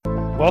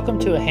Welcome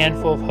to A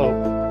Handful of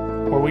Hope,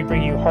 where we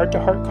bring you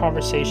heart-to-heart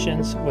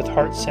conversations with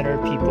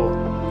heart-centered people.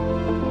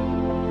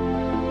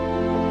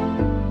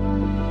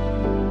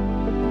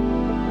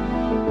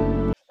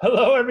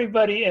 Hello,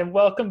 everybody, and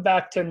welcome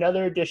back to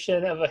another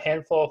edition of A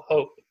Handful of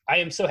Hope. I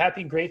am so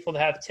happy and grateful to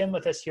have Tim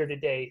with us here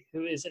today,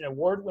 who is an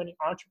award-winning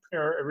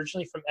entrepreneur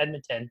originally from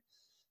Edmonton,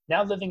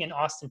 now living in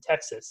Austin,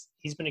 Texas.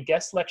 He's been a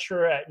guest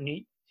lecturer at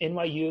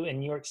NYU in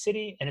New York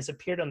City and has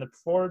appeared on the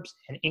Forbes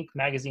and Inc.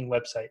 magazine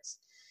websites.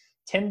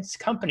 Tim's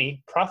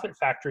company, Profit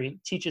Factory,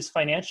 teaches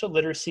financial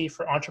literacy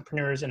for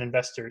entrepreneurs and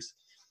investors.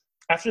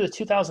 After the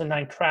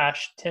 2009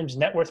 crash, Tim's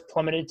net worth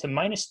plummeted to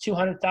minus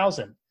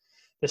 $200,000.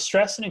 The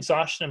stress and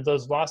exhaustion of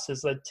those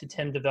losses led to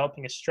Tim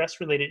developing a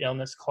stress-related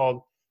illness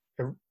called,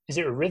 is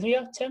it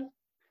arrhythmia, Tim?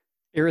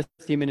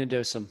 Erythema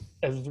nodosum.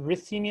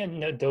 Erythema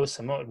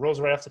nodosum. Oh, it rolls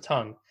right off the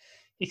tongue.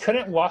 He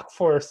couldn't walk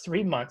for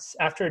 3 months.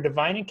 After a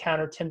divine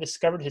encounter, Tim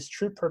discovered his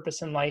true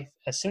purpose in life.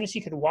 As soon as he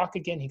could walk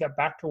again, he got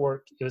back to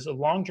work. It was a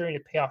long journey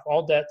to pay off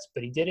all debts,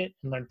 but he did it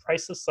and learned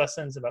priceless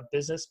lessons about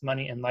business,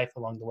 money, and life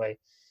along the way.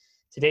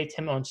 Today,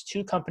 Tim owns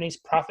 2 companies,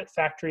 Profit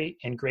Factory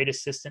and Great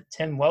Assistant.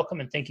 Tim, welcome,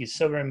 and thank you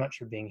so very much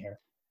for being here.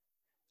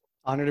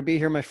 Honor to be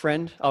here, my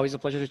friend. Always a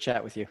pleasure to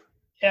chat with you.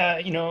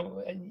 I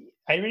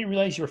didn't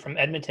realize you were from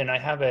Edmonton. I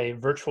have a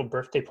virtual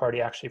birthday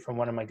party actually from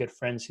one of my good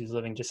friends who's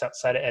living just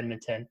outside of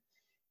Edmonton.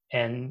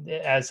 And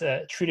as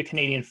a true to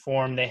Canadian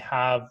form, they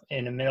have,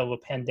 in the middle of a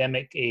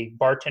pandemic, a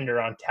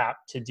bartender on tap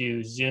to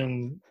do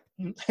Zoom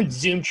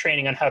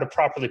training on how to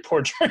properly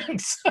pour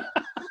drinks.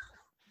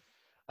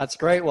 That's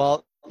great.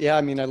 Well, yeah,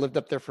 I lived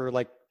up there for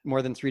like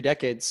more than 3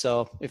 decades.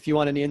 So if you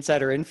want any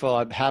insider info,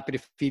 I'm happy to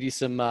feed you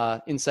some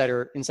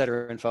insider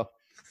info.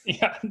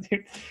 Yeah,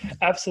 dude,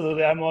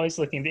 absolutely. I'm always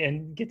looking to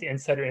get the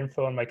insider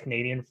info on my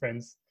Canadian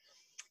friends.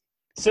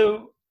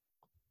 So,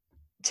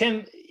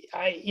 Tim,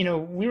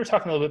 we were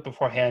talking a little bit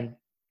beforehand.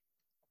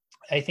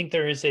 I think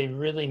there is a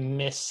really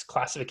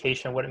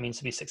misclassification of what it means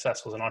to be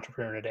successful as an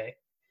entrepreneur today.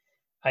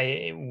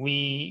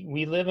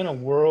 We live in a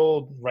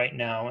world right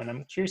now, and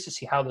I'm curious to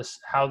see how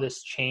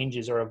this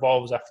changes or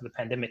evolves after the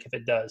pandemic, if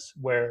it does,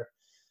 where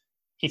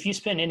if you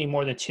spend any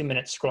more than 2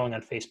 minutes scrolling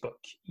on Facebook,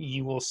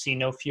 you will see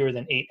no fewer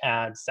than 8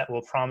 ads that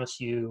will promise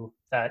you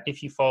that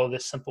if you follow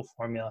this simple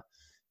formula,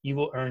 you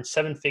will earn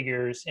 7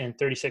 figures in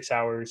 36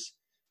 hours,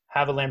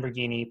 have a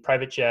Lamborghini,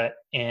 private jet,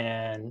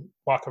 and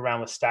walk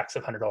around with stacks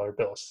of $100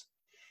 bills.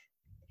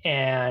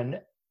 And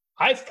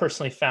I've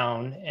personally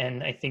found,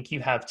 and I think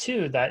you have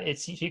too, that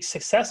it's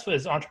successful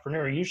as an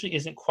entrepreneur usually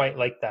isn't quite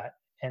like that.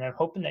 And I'm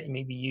hoping that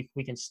maybe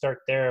we can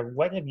start there.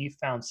 What have you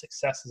found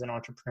success as an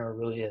entrepreneur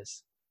really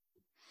is?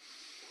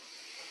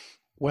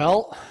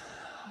 Well,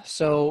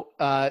 so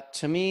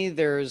to me,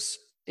 there's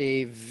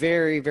a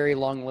very, very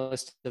long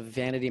list of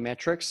vanity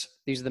metrics.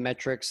 These are the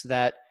metrics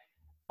that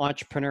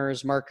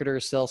entrepreneurs,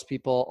 marketers,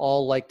 salespeople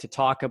all like to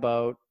talk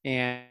about.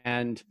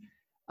 And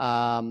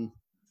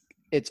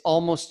it's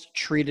almost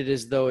treated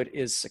as though it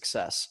is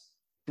success.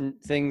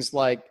 Things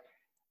like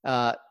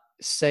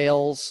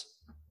sales,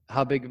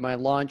 how big my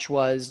launch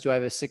was, do I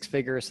have a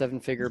 6-figure or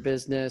 7-figure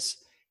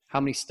business, how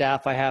many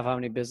staff I have, how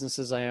many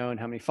businesses I own,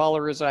 how many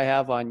followers I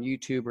have on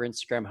YouTube or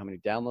Instagram, how many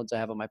downloads I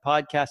have on my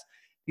podcast.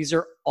 These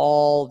are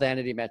all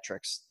vanity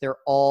metrics. They're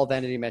all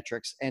vanity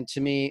metrics. And to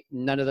me,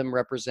 none of them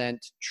represent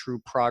true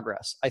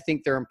progress. I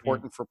think they're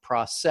important for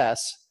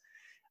process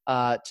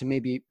to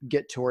maybe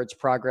get towards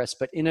progress,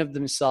 but in of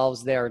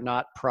themselves, they are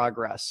not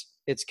progress.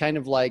 It's kind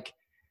of like,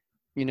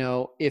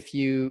 if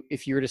you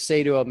were to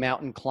say to a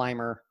mountain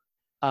climber,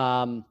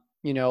 how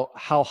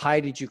high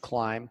did you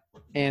climb?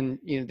 And,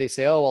 they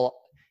say, oh,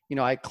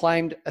 well, I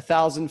climbed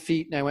 1,000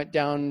 feet and I went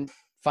down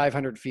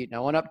 500 feet. And I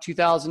went up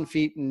 2,000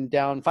 feet and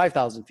down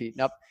 5,000 feet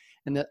and up,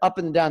 and the up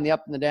and the down, the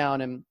up and the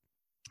down.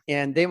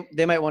 And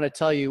they might want to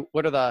tell you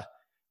what are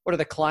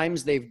the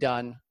climbs they've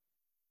done.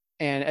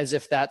 And as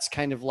if that's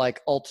kind of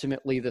like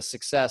ultimately the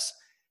success.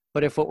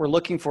 But if what we're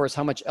looking for is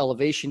how much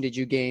elevation did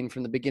you gain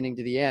from the beginning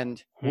to the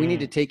end, we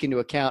need to take into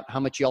account how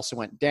much you also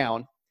went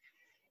down.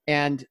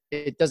 And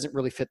it doesn't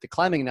really fit the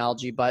climbing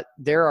analogy, but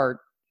there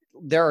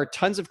are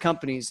tons of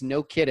companies,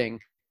 no kidding,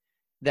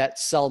 that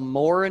sell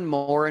more and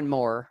more and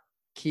more,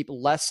 keep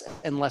less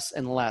and less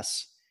and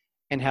less,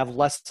 and have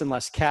less and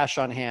less cash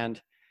on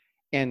hand,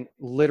 and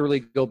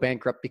literally go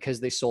bankrupt because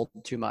they sold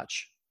too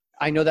much.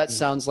 I know that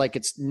sounds like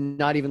it's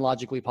not even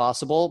logically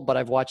possible, but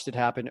I've watched it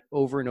happen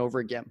over and over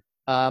again.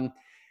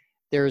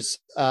 There's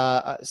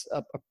a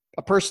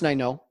person I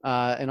know,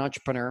 an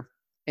entrepreneur,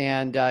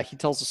 and he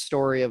tells a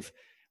story of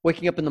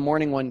waking up in the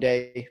morning one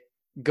day,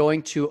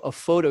 going to a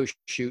photo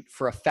shoot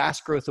for a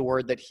fast growth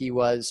award that he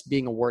was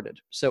being awarded.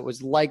 So it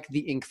was like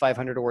the Inc.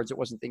 500 awards. It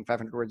wasn't the Inc.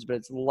 500 awards, but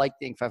it's like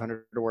the Inc.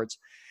 500 awards.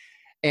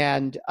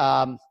 And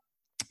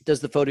does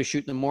the photo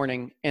shoot in the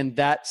morning. And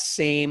that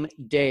same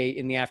day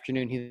in the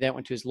afternoon, he then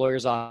went to his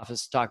lawyer's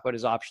office to talk about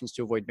his options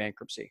to avoid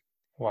bankruptcy.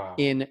 Wow.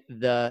 In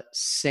the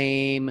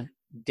same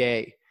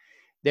day.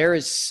 There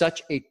is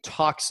such a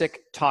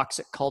toxic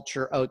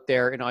culture out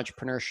there in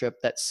entrepreneurship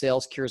that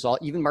sales cures all.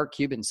 Even Mark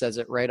Cuban says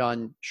it right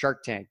on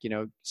Shark Tank,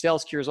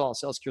 sales cures all,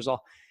 sales cures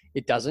all.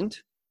 It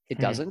doesn't. It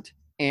doesn't.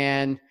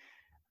 And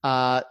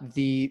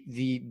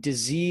the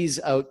disease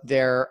out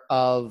there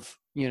of,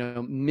 you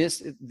know,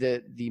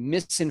 the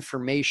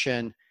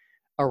misinformation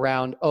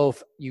around, oh,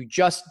 if you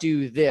just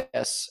do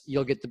this,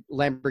 you'll get the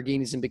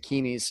Lamborghinis and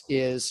bikinis,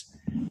 is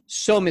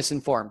so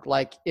misinformed.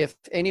 Like, if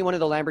any one of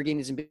the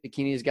Lamborghinis and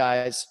bikinis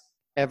guys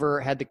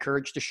ever had the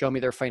courage to show me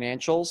their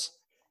financials,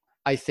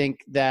 I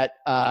think that,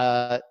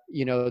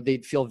 you know,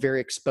 they'd feel very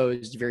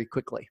exposed very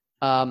quickly.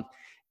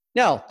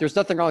 No, there's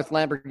nothing wrong with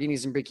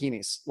Lamborghinis and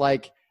bikinis.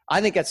 Like, I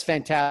think that's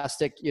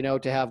fantastic, you know,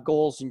 to have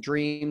goals and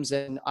dreams.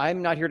 And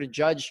I'm not here to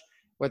judge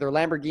whether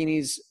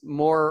Lamborghini's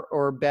more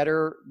or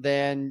better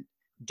than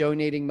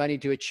donating money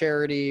to a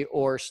charity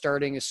or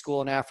starting a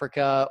school in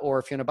Africa, or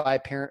if you want to buy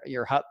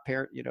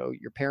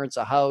your parents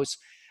a house.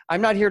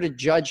 I'm not here to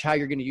judge how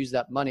you're going to use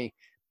that money,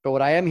 but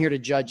what I am here to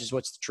judge is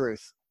what's the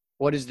truth.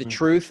 What is the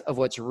truth of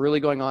what's really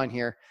going on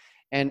here?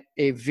 And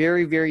a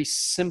very, very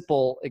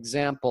simple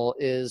example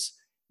is,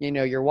 you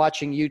know, you're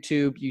watching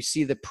YouTube, you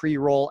see the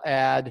pre-roll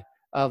ad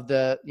of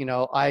the, you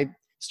know, I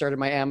started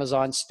my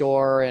Amazon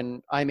store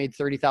and I made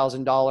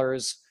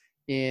 $30,000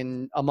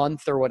 in a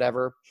month or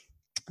whatever.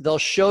 They'll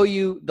show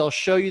you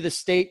the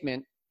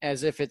statement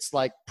as if it's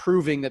like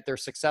proving that they're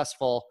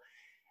successful.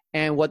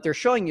 And what they're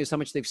showing you is how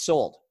much they've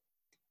sold.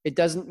 It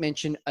doesn't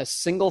mention a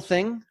single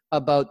thing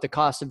about the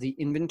cost of the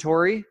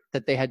inventory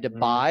that they had to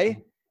buy.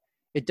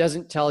 It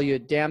doesn't tell you a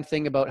damn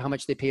thing about how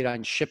much they paid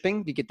on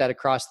shipping to get that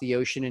across the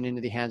ocean and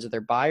into the hands of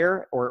their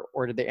buyer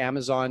or to the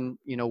Amazon,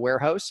 you know,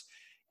 warehouse.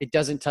 It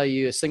doesn't tell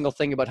you a single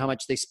thing about how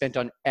much they spent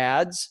on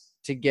ads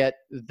to get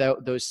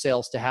those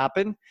sales to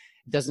happen.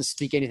 It doesn't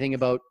speak anything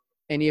about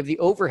any of the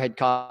overhead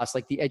costs,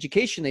 like the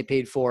education they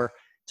paid for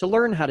to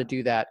learn how to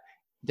do that.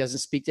 It doesn't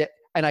speak to,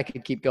 and I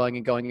could keep going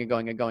and going and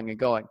going and going and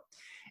going.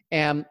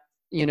 And,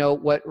 you know,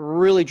 what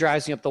really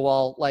drives me up the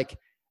wall, like,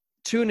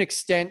 to an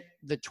extent,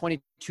 the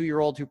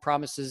 22-year-old who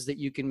promises that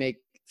you can make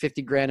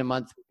 50 grand a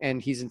month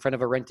and he's in front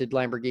of a rented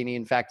Lamborghini.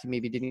 In fact, he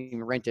maybe didn't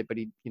even rent it, but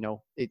he, you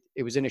know,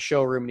 it was in a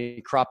showroom and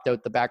he cropped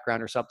out the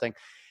background or something.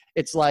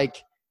 It's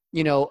like,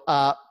 you know,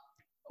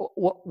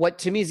 what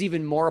to me is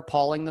even more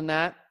appalling than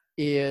that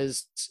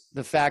is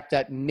the fact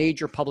that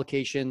major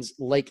publications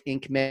like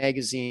Inc.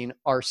 magazine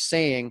are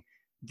saying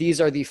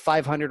these are the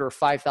 500 or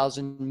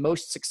 5,000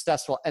 most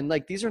successful. And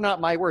like, these are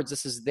not my words.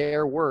 This is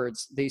their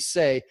words. They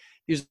say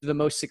these are the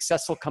most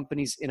successful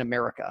companies in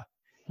America,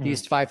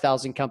 these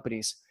 5,000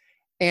 companies.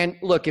 And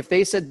look, if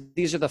they said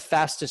these are the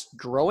fastest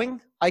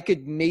growing, I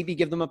could maybe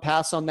give them a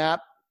pass on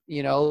that.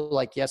 You know,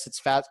 like, yes, it's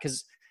fast,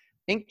 because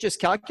Inc. just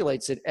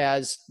calculates it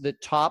as the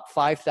top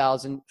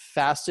 5,000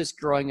 fastest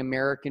growing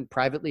American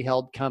privately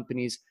held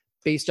companies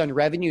based on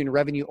revenue and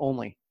revenue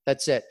only.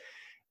 That's it.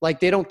 Like,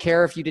 they don't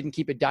care if you didn't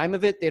keep a dime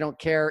of it. They don't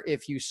care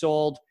if you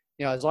sold,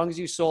 you know, as long as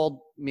you sold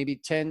maybe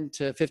 10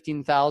 to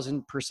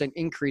 15,000%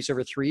 increase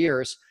over 3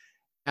 years.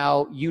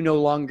 Now, you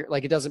no longer,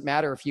 like, it doesn't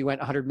matter if you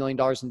went $100 million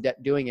in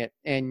debt doing it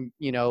and,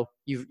 you know,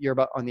 you're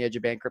about on the edge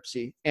of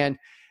bankruptcy. And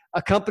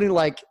a company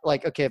like,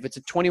 okay, if it's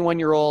a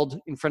 21-year-old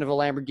in front of a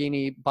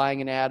Lamborghini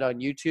buying an ad on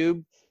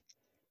YouTube,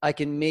 I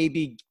can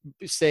maybe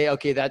say,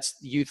 okay, that's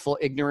youthful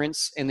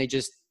ignorance. And they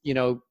just, you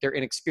know, they're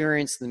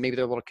inexperienced and maybe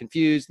they're a little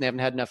confused and they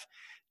haven't had enough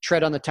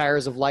tread on the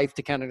tires of life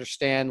to kind of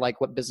understand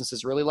like what business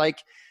is really like.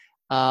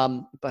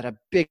 But a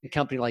big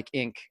company like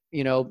Inc.,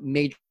 you know,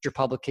 major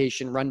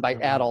publication run by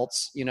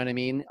adults, you know what I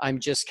mean? I'm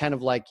just kind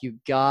of like, you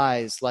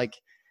guys, like,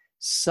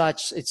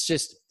 it's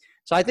just,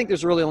 so I think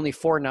there's really only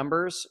 4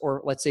 numbers,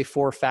 or let's say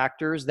 4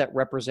 factors that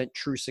represent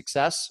true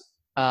success.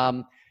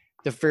 The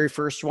very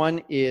first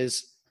one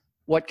is,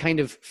 what kind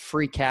of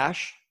free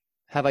cash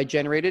have I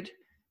generated?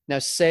 Now,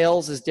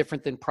 sales is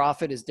different than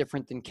profit, is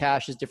different than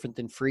cash, is different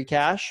than free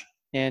cash.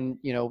 And,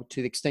 you know,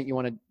 to the extent you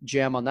want to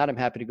jam on that, I'm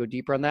happy to go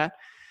deeper on that.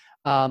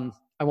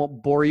 I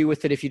won't bore you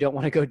with it if you don't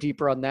want to go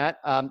deeper on that.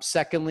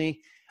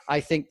 Secondly, I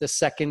think the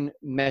second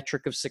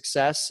metric of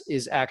success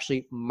is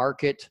actually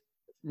market,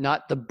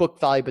 not the book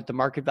value, but the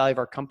market value of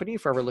our company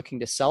if we're looking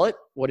to sell it.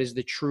 What is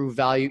the true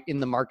value in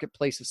the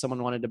marketplace if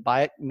someone wanted to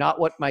buy it? Not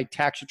what my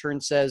tax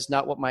return says,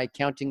 not what my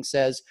accounting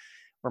says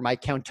or my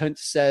accountant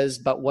says,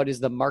 but what is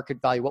the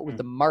market value? What would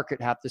the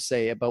market have to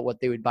say about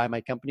what they would buy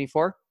my company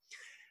for?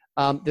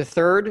 The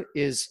third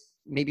is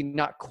maybe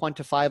not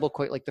quantifiable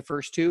quite like the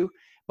first 2,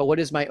 but what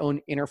is my own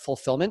inner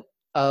fulfillment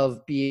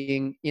of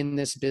being in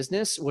this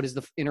business? What is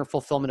the inner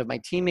fulfillment of my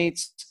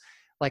teammates?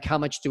 Like, how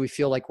much do we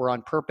feel like we're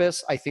on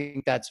purpose? I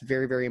think that's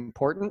very, very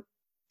important.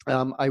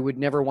 I would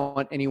never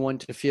want anyone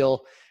to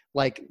feel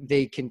like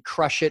they can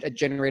crush it at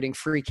generating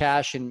free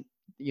cash and,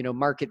 you know,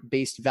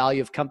 market-based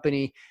value of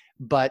company,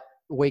 but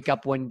wake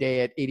up one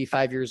day at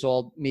 85 years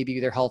old, maybe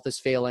their health is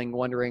failing,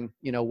 wondering,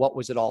 you know, what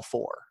was it all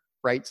for?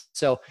 Right?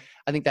 So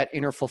I think that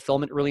inner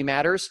fulfillment really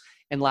matters.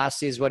 And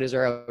lastly is, what is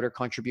our outer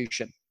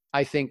contribution?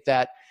 I think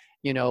that,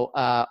 you know,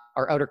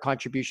 our outer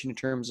contribution in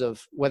terms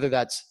of whether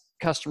that's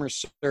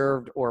customers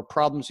served or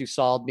problems we've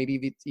solved,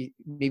 maybe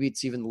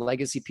it's even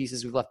legacy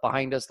pieces we've left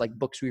behind us, like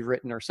books we've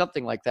written or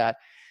something like that.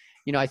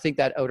 You know, I think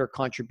that outer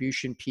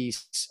contribution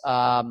piece,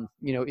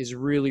 you know, is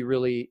really,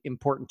 really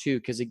important too.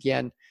 Because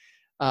again,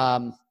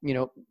 you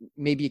know,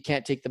 maybe you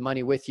can't take the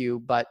money with you,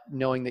 but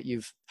knowing that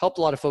you've helped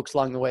a lot of folks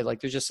along the way, like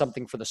there's just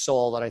something for the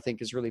soul that I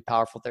think is really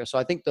powerful there. So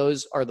I think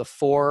those are the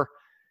four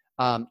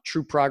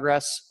true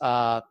progress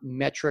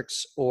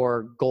metrics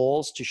or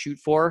goals to shoot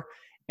for.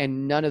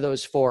 And none of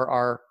those four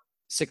are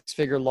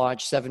 6-figure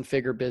launch,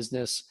 7-figure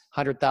business,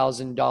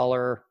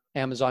 $100,000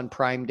 Amazon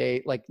Prime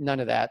date, like none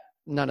of that.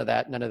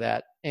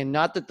 And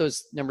not that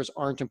those numbers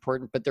aren't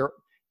important, but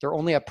they're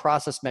only a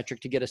process metric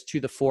to get us to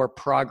the four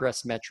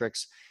progress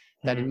metrics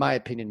that, in my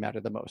opinion, matter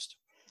the most.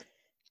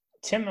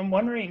 Tim, I'm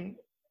wondering,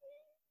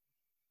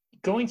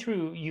 going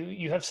through,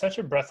 you have such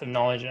a breadth of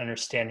knowledge and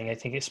understanding. I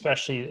think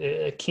especially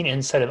a keen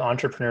insight of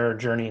entrepreneur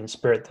journey and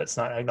spirit that's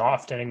not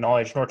often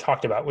acknowledged nor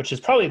talked about, which is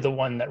probably the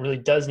one that really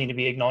does need to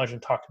be acknowledged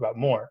and talked about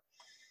more.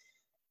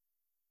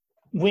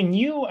 I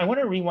want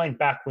to rewind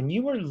back, when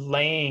you were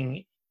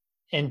laying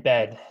in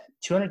bed,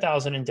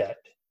 200,000 in debt,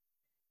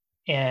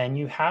 and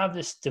you have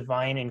this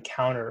divine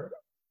encounter,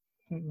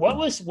 what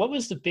was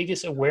the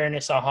biggest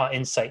awareness, aha,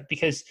 insight?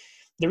 Because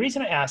the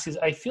reason I ask is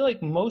I feel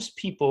like most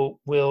people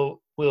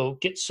will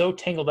get so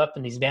tangled up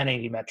in these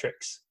vanity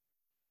metrics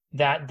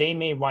that they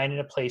may wind in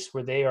a place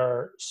where they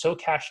are so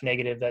cash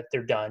negative that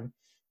they're done,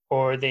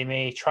 or they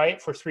may try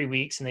it for 3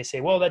 weeks and they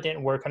say, well, that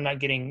didn't work, I'm not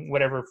getting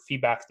whatever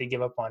feedback, they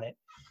give up on it.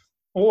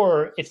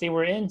 Or if they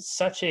were in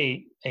such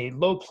a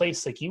low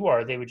place like you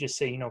are, they would just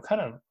say, you know,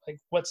 kind of like,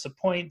 what's the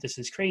point? This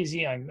is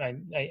crazy.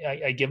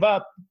 I give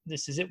up.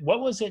 This is it. What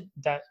was it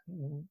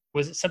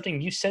was it something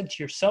you said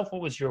to yourself?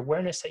 What was your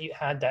awareness that you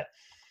had that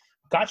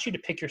got you to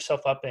pick yourself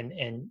up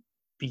and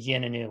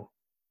begin anew?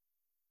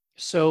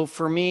 So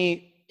for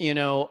me, you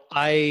know,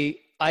 I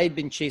had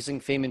been chasing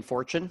fame and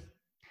fortune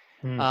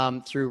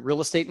through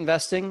real estate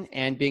investing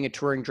and being a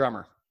touring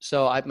drummer.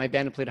 So my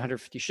band had played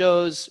 150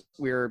 shows.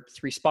 We were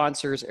 3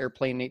 sponsors,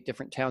 airplane, 8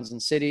 different towns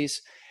and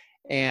cities.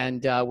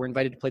 And we're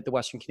invited to play at the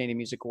Western Canadian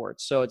Music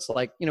Awards. So it's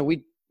like, you know,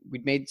 we'd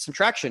made some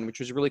traction, which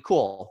was really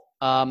cool.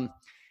 And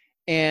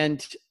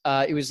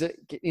it was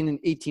in an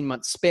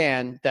 18-month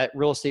span that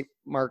real estate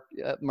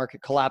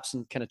market collapsed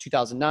in kind of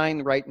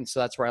 2009, right? And so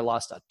that's where I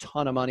lost a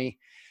ton of money.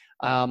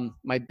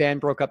 My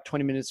band broke up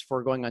 20 minutes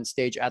before going on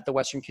stage at the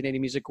Western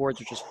Canadian Music Awards,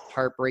 which was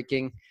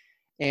heartbreaking.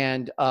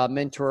 And a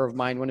mentor of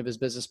mine, one of his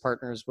business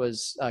partners,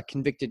 was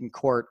convicted in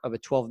court of a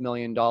 $12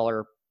 million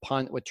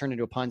what turned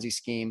into a Ponzi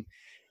scheme.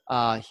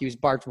 He was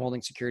barred from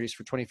holding securities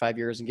for 25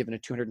 years and given a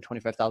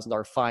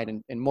 $225,000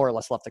 fine and more or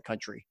less left the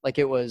country. Like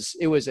it was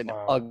an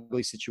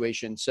ugly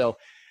situation. So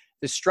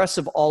the stress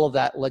of all of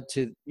that led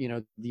to, you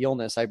know, the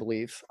illness, I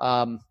believe.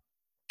 And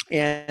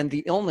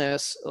the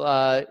illness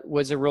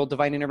was a real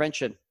divine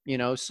intervention, you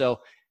know, so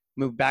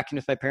moved back in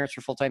with my parents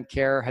for full-time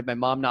care. Had my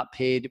mom not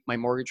paid my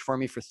mortgage for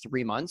me for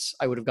 3 months,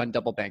 I would have gone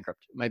double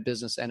bankrupt, my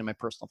business and in my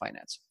personal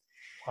finance.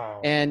 Wow.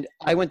 And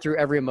I went through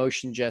every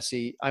emotion,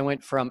 Jesse. I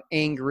went from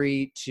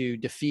angry to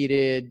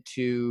defeated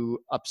to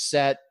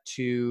upset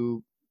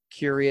to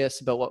curious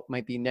about what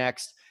might be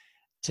next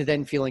to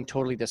then feeling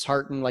totally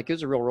disheartened. Like it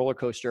was a real roller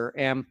coaster.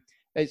 And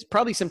it's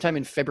probably sometime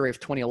in February of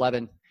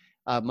 2011,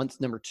 month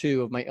number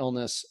 2 of my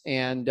illness.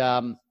 And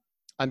I'm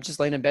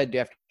just laying in bed day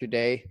after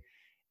day.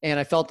 And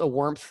I felt a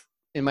warmth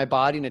in my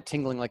body and a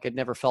tingling like I'd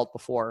never felt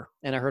before.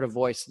 And I heard a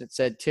voice and it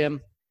said,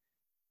 Tim,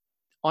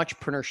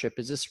 entrepreneurship,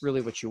 is this really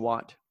what you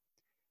want?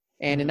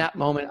 And in that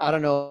moment, I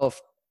don't know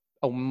if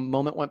a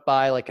moment went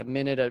by, like a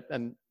minute,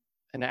 an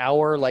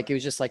hour, like it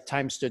was just like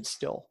time stood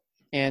still.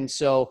 And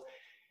so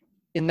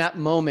in that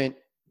moment,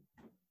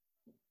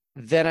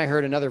 then I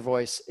heard another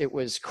voice. It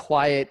was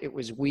quiet. It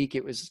was weak.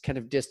 It was kind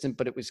of distant,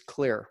 but it was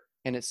clear.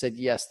 And it said,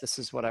 yes, this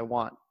is what I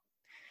want.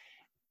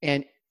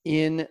 And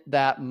in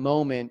that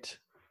moment,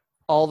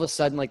 all of a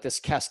sudden, like this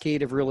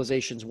cascade of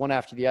realizations, one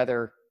after the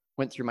other,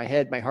 went through my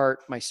head, my heart,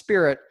 my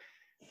spirit.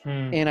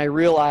 And I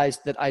realized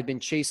that I'd been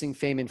chasing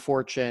fame and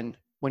fortune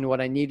when what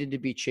I needed to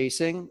be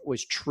chasing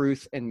was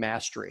truth and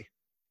mastery.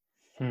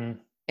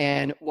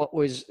 And what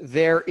was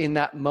there in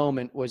that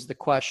moment was the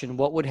question,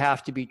 what would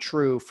have to be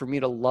true for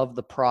me to love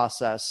the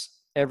process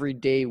every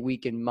day,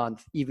 week, and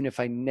month, even if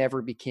I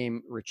never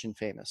became rich and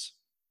famous?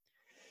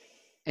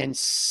 And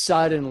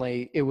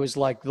suddenly it was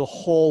like the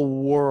whole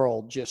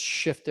world just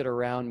shifted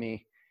around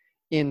me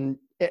and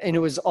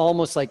it was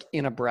almost like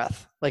in a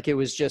breath. Like it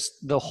was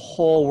just the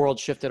whole world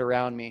shifted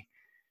around me.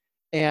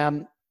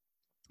 And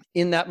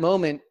in that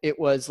moment, it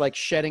was like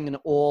shedding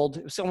it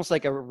was almost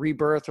like a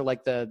rebirth, or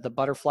like the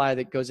butterfly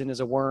that goes in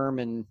as a worm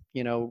and,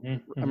 you know,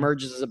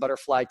 emerges as a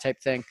butterfly type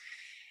thing.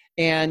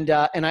 And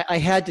I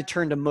had to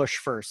turn to mush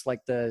first,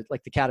 like the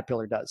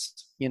caterpillar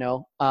does, you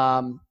know,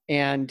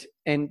 and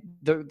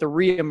the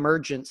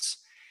reemergence.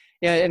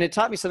 Yeah. And it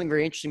taught me something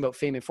very interesting about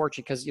fame and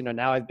fortune. Cause, you know,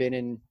 now I've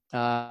been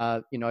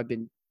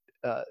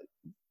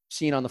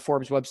seen on the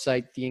Forbes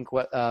website, the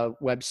Inc.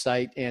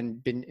 Website,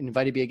 and been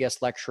invited to be a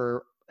guest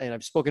lecturer. And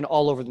I've spoken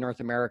all over North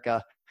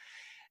America.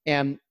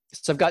 And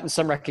so I've gotten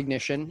some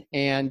recognition,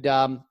 and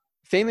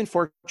fame and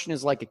fortune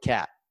is like a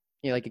cat.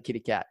 You know, like a kitty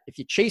cat. If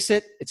you chase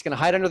it, it's going to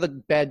hide under the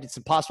bed. It's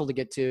impossible to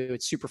get to.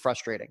 It's super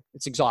frustrating.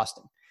 It's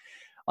exhausting.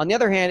 On the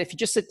other hand, if you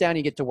just sit down,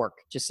 you get to work.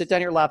 Just sit down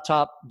at your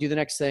laptop, do the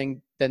next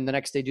thing, then the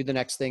next day do the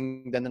next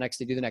thing, then the next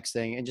day do the next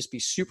thing, and just be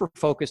super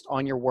focused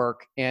on your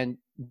work and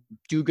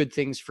do good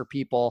things for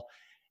people,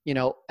 in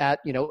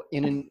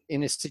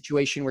a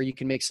situation where you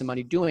can make some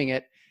money doing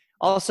it.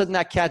 All of a sudden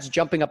that cat's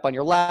jumping up on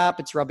your lap.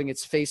 It's rubbing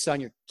its face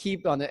on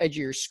on the edge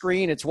of your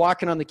screen. It's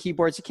walking on the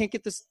keyboards. You can't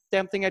get this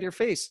damn thing out of your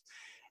face.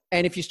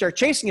 And if you start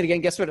chasing it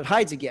again, guess what? It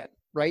hides again,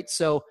 right?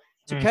 So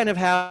to kind of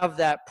have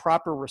that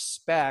proper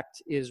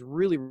respect is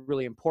really,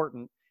 really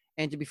important,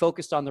 and to be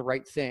focused on the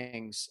right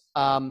things.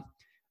 A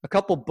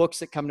couple books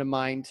that come to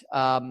mind.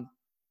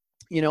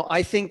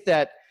 I think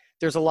that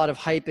there's a lot of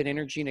hype and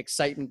energy and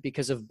excitement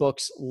because of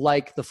books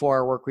like The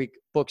 4-Hour Workweek,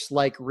 books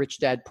like Rich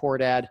Dad, Poor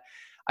Dad.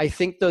 I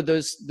think though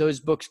those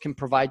books can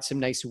provide some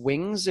nice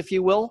wings, if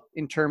you will,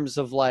 in terms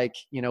of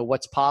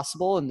what's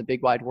possible in the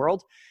big wide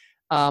world.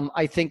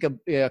 I think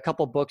a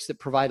couple books that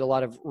provide a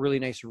lot of really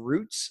nice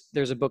roots.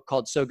 There's a book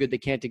called So Good They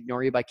Can't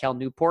Ignore You by Cal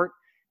Newport.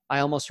 I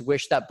almost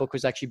wish that book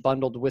was actually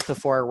bundled with the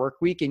 4-Hour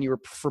Workweek, and you were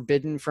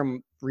forbidden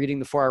from reading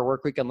the 4-Hour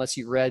Workweek unless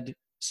you read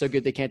So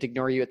Good They Can't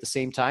Ignore You at the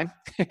same time,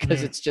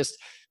 because it's just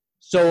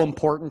so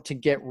important to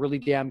get really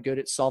damn good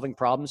at solving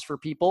problems for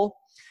people.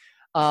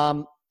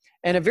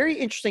 And a very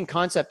interesting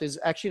concept is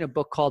actually in a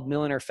book called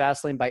Millionaire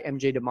Fastlane by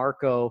MJ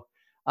DeMarco.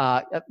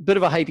 A bit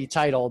of a hypey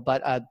title,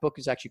 but the book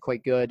is actually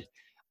quite good.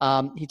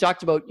 He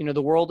talked about,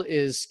 the world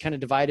is kind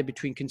of divided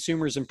between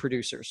consumers and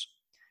producers.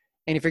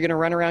 And if you're going to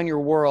run around your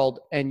world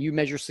and you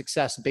measure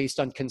success based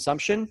on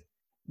consumption,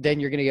 then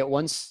you're going to get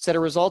one set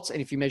of results.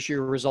 And if you measure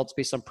your results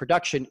based on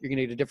production, you're going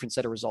to get a different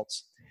set of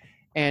results.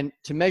 And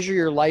to measure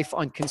your life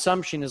on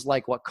consumption is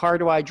like, what car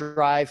do I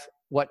drive?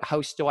 What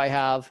house do I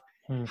have?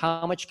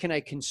 How much can I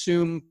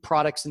consume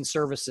products and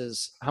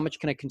services? How much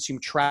can I consume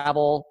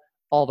travel?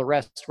 All the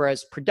rest.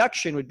 Whereas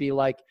production would be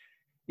like,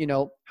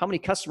 how many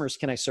customers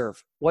can I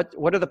serve? What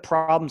are the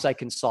problems I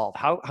can solve?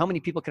 How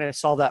many people can I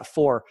solve that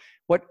for?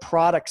 What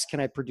products can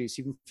I produce,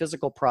 even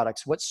physical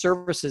products? What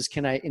services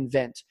can I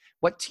invent?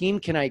 What team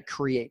can I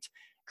create?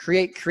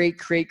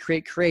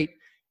 Create.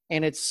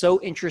 And it's so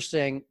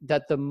interesting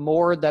that the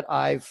more that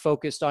I've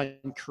focused on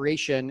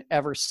creation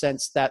ever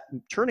since that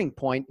turning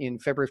point in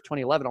February of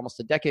 2011, almost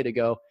a decade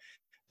ago,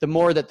 the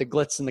more that the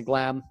glitz and the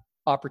glam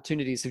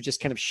opportunities have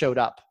just kind of showed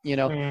up.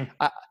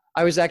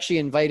 I was actually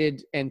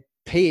invited and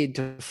paid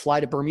to fly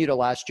to Bermuda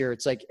last year.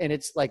 It's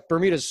like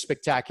Bermuda's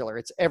spectacular.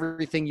 It's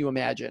everything you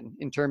imagine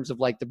in terms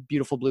of like the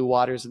beautiful blue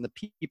waters, and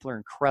the people are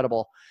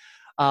incredible.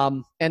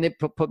 And it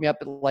put me up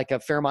at like a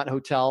Fairmont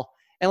hotel,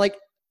 and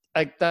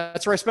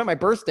that's where I spent my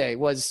birthday,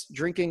 was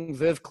drinking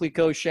Veuve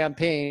Clicquot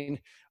champagne,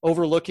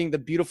 overlooking the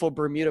beautiful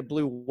Bermuda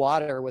blue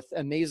water with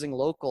amazing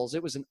locals.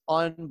 It was an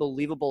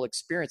unbelievable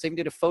experience. I even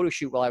did a photo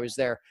shoot while I was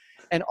there.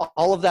 And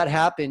all of that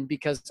happened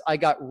because I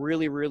got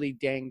really, really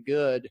dang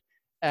good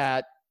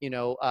at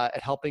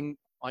helping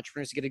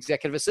entrepreneurs to get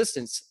executive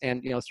assistants,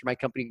 and, through my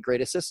company,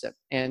 Great Assistant.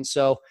 And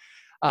so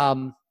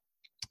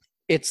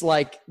it's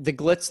like the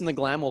glitz and the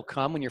glam will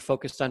come when you're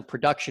focused on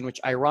production, which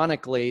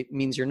ironically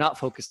means you're not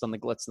focused on the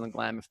glitz and the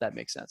glam, if that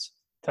makes sense.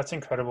 That's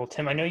incredible.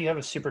 Tim, I know you have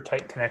a super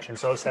tight connection,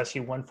 so I'll just ask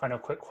you one final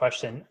quick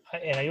question.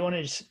 And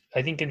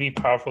I think it'd be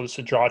powerful just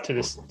to draw to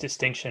this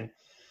distinction,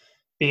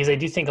 because I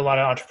do think a lot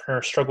of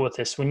entrepreneurs struggle with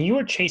this. When you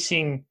were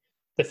chasing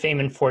the fame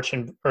and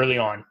fortune early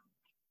on,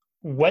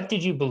 what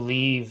did you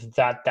believe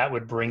that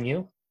would bring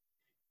you?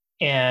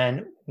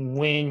 And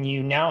when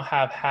you now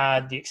have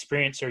had the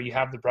experience, or you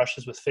have the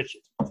brushes with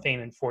fame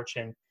and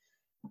fortune,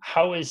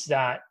 how is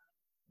that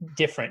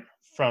different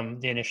from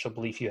the initial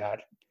belief you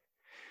had?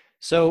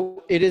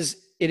 So it is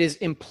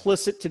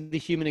implicit to the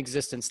human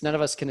existence. None of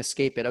us can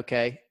escape it.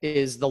 Okay.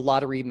 Is the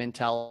lottery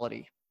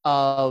mentality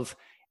of,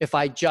 if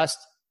I just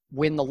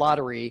win the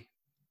lottery,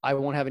 I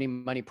won't have any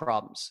money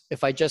problems.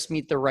 If I just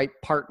meet the right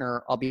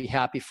partner, I'll be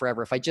happy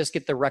forever. If I just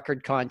get the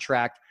record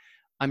contract,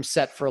 I'm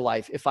set for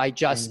life. If I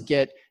just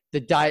get the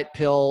diet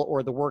pill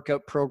or the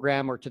workout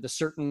program or to the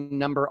certain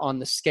number on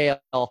the scale,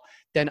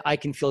 then I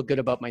can feel good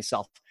about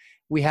myself.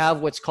 We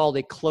have what's called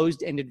a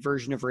closed-ended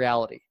version of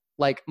reality.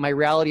 Like, my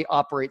reality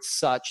operates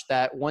such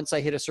that once I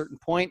hit a certain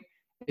point,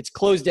 it's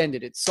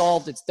closed-ended. It's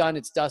solved. It's done.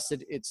 It's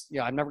dusted.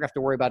 I'm never gonna have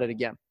to worry about it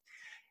again.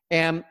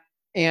 And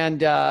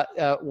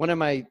one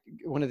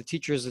of the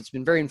teachers that's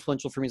been very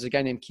influential for me is a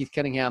guy named Keith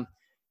Cunningham.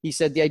 He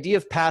said the idea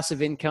of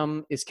passive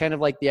income is kind of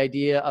like the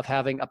idea of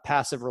having a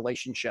passive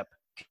relationship.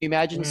 Can you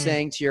imagine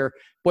saying to your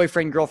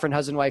boyfriend, girlfriend,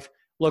 husband, wife,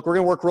 look, we're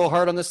going to work real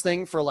hard on this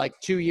thing for like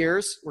 2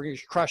 years. We're going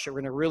to crush it.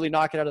 We're going to really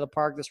knock it out of the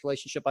park, this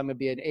relationship. I'm going to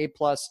be an A+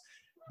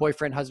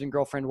 boyfriend, husband,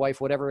 girlfriend, wife,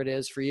 whatever it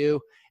is for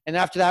you. And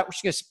after that, we're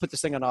just going to put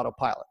this thing on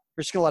autopilot.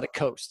 We're just going to let it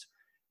coast.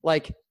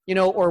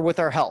 Or with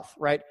our health,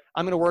 right?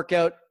 I'm going to work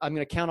out. I'm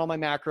going to count all my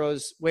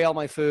macros, weigh all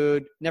my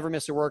food, never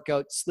miss a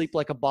workout, sleep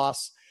like a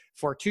boss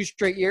for 2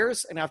 straight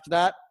years. And after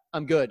that,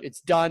 I'm good.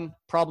 It's done.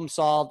 Problem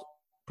solved.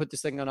 Put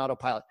this thing on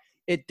autopilot.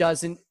 It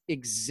doesn't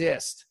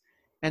exist.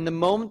 And the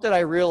moment that I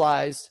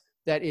realized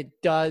that it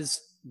does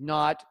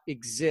not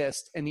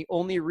exist, and the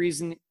only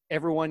reason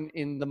everyone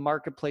in the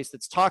marketplace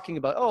that's talking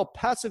about,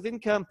 passive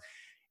income,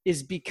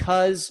 is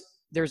because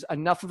there's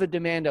enough of a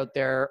demand out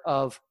there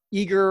of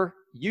eager,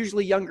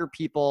 usually younger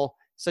people,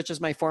 such as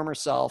my former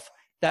self,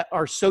 that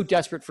are so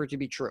desperate for it to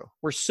be true.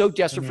 We're so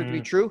desperate for it to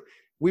be true.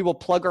 We will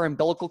plug our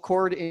umbilical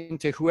cord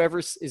into whoever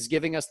is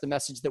giving us the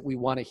message that we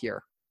want to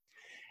hear.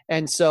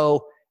 And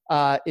so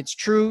it's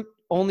true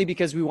only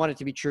because we want it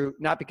to be true,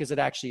 not because it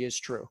actually is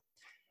true.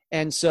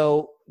 And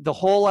so the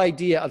whole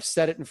idea of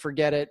set it and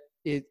forget it,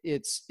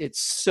 it's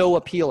so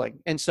appealing.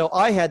 And so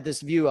I had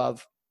this view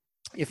of,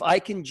 if I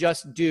can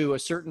just do a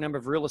certain number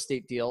of real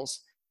estate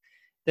deals,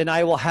 then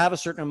I will have a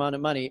certain amount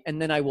of money, and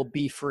then I will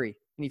be free.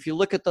 And if you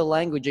look at the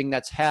languaging,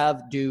 that's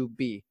have, do,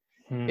 be.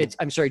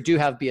 Do,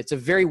 have, be. It's a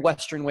very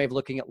Western way of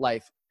looking at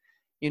life,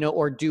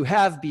 or do,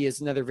 have, be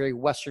is another very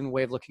Western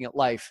way of looking at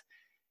life.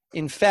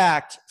 In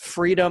fact,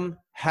 freedom,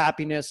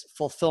 happiness,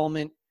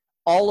 fulfillment,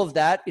 all of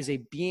that is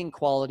a being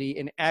quality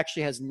and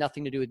actually has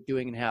nothing to do with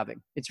doing and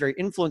having. It's very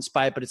influenced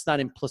by it, but it's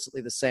not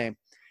implicitly the same.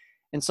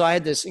 And so I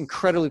had this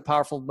incredibly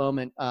powerful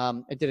moment.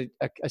 I did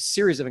a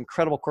series of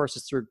incredible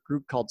courses through a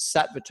group called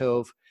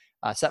Satvatov.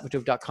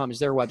 Satvatov.com is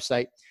their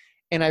website.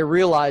 And I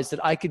realized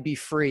that I could be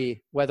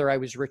free whether I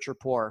was rich or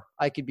poor.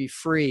 I could be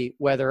free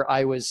whether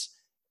I was,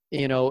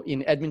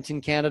 in Edmonton,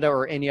 Canada,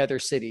 or any other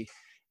city.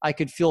 I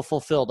could feel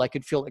fulfilled. I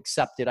could feel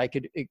accepted. I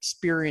could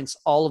experience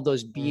all of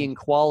those being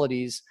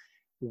qualities.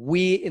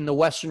 We in the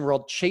Western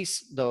world chase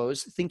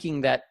those,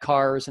 thinking that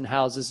cars and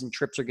houses and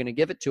trips are going to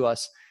give it to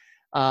us.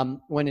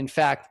 When in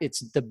fact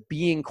it's the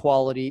being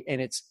quality, and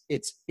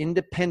it's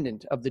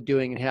independent of the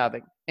doing and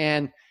having.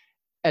 And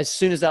as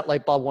soon as that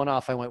light bulb went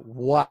off, I went,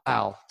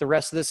 wow, the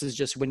rest of this is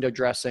just window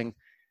dressing.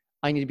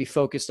 I need to be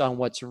focused on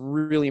what's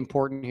really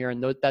important here.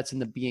 And that's in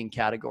the being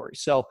category.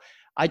 So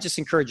I just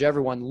encourage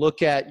everyone,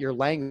 look at your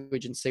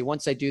language and say,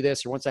 once I do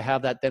this, or once I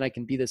have that, then I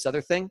can be this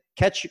other thing.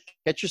 Catch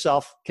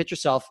yourself,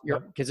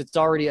 because it's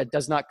already a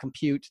does not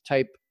compute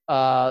type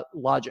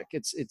logic.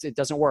 It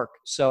doesn't work.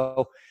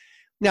 So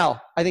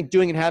now, I think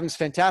doing and having is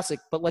fantastic,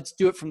 but let's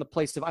do it from the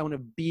place of, I want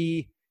to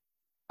be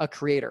a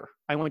creator.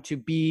 I want to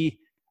be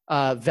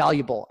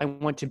valuable. I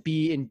want to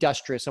be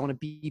industrious. I want to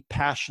be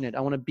passionate.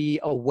 I want to be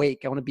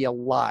awake. I want to be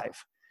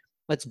alive.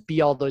 Let's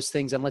be all those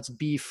things, and let's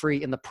be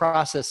free in the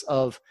process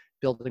of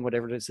building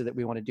whatever it is that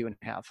we want to do and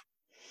have.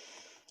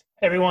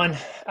 Everyone,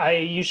 I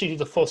usually do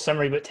the full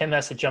summary, but Tim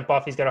has to jump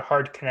off. He's got a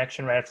hard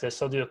connection right after this.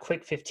 So I'll do a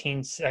quick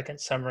 15-second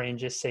summary and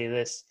just say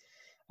this.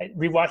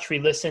 Rewatch,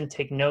 re-listen,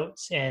 take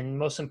notes, and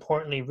most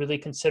importantly, really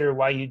consider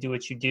why you do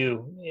what you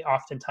do.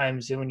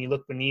 Oftentimes, when you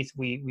look beneath,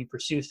 we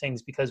pursue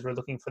things because we're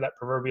looking for that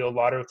proverbial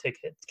lotto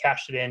ticket,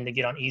 cash it in to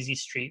get on easy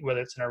street, whether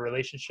it's in our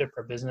relationship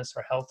or business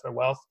or health or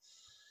wealth.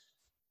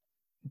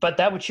 But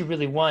that which you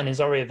really want is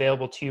already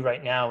available to you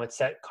right now. It's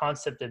that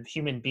concept of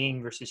human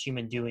being versus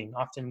human doing.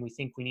 Often we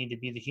think we need to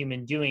be the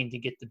human doing to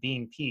get the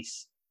being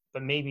piece,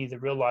 but maybe the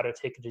real lotto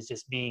ticket is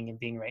just being and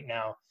being right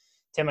now.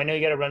 Tim, I know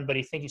you got to run,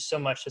 buddy. Thank you so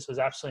much. This was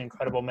absolutely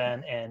incredible,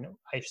 man. And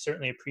I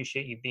certainly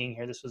appreciate you being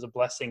here. This was a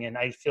blessing. And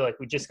I feel like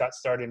we just got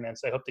started, man.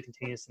 So I hope to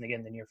continue this again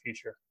in the near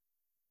future.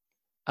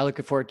 I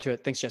look forward to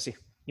it. Thanks, Jesse.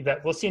 You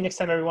bet. We'll see you next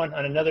time, everyone,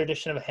 on another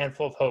edition of A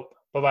Handful of Hope.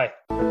 Bye-bye.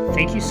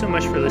 Thank you so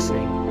much for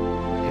listening.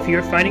 If you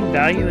are finding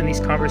value in these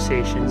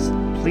conversations,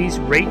 please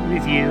rate and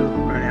review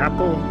on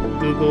Apple,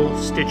 Google,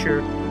 Stitcher,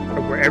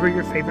 or wherever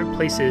your favorite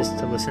place is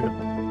to listen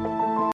to